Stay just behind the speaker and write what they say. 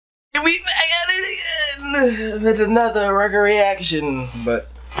We back at it again with another A.Rugga reaction, but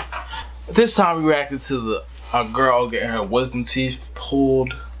this time we reacted to a girl getting her wisdom teeth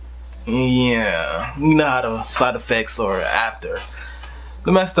pulled. Yeah, you know how the side effects are after.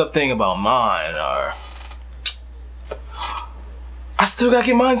 The messed up thing about mine are I still gotta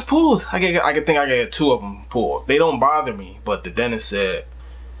get mine pulled. I think I get 2 of them pulled. They don't bother me, but the dentist said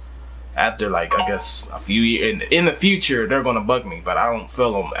after, like, I guess a few years in the future they're gonna bug me, but I don't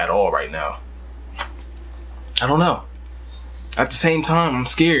feel them at all right now. I don't know. At the same time, I'm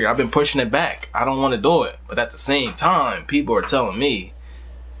scared. I've been pushing it back. I don't want to do it, but at the same time, people are telling me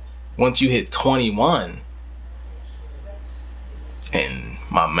once you hit 21 and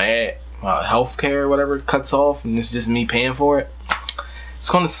my health care or whatever cuts off and it's just me paying for it, it's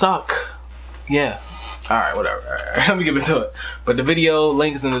gonna suck. Yeah. Alright, whatever. Alright, let me get into it. But the video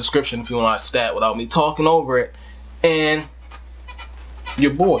link is in the description if you want to watch that without me talking over it. And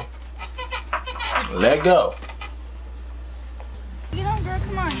your boy, let go. Get on, girl,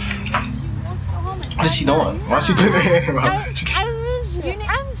 come on. She wants to go home. What's she doing? Why is she putting her hand in her mouth? I lose you.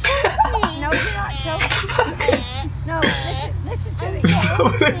 I'm sorry. No, you're not joking. No, listen to me.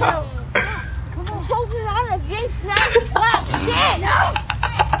 No. Come on. Focus on a big fat black dick. No.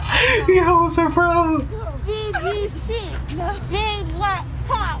 Yo, what's her problem? BBC. No. Big black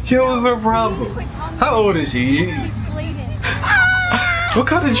pop. Yo, what's her problem? How old is she? She's bleeding. What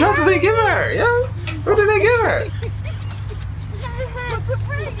kind of drugs did they give her? Yeah? What did they give her?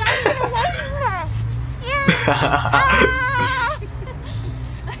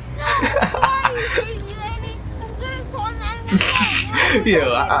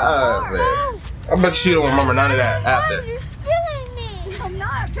 Yo, I bet you don't remember none of that after. You're stealing me. I'm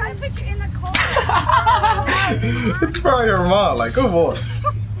not. I'm trying to put you in the car. It's probably her mom. Like, come on.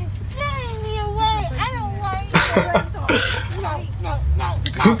 You're stealing me away. I don't want you. No.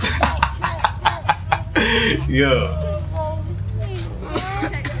 Yo.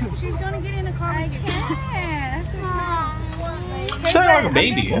 She's gonna get in the car with you. I can't. She like a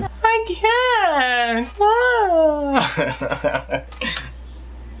baby. I can't.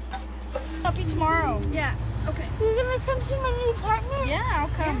 I'll be tomorrow. Yeah. Okay. You're gonna come to my new apartment? Yeah, I'll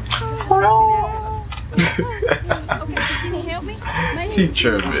come. Okay, can you help me? She's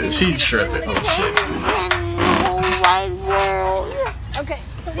tripping. She's tripping. Oh shit. Okay.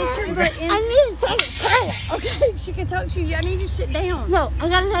 Sit your butt in. I need to take a toilet. Okay, she can talk to you. I need you to sit down. No, I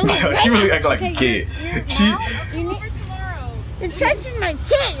gotta take She really acting like a kid. She. Tomorrow. You're touching my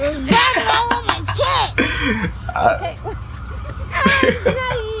tit. You're grabbing all of my tit. Okay.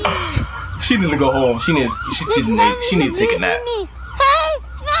 She needs to go home. She needs to take a nap. Hey,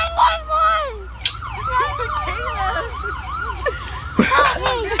 911.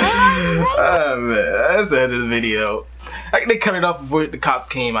 Oh man, that's the end of the video. They cut it off before the cops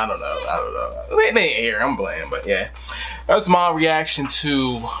came. I don't know. They ain't here. I'm blaming, but yeah. That's my reaction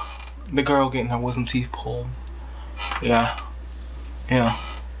to the girl getting her wisdom teeth pulled. Yeah.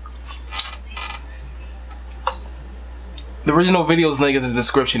 The original video's link in the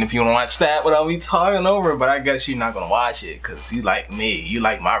description if you want to watch that without me talking over it, but I guess you're not gonna watch it because you like me, you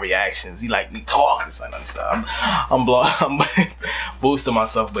like my reactions, you like me talking and stuff. I'm boosting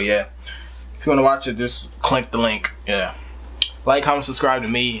myself, but yeah. If you want to watch it, just click the link. Yeah. Like, comment, subscribe to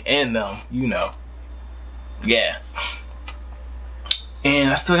me and them, you know. Yeah.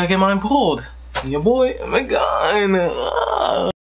 And I still gotta get mine pulled. Your boy, oh my god.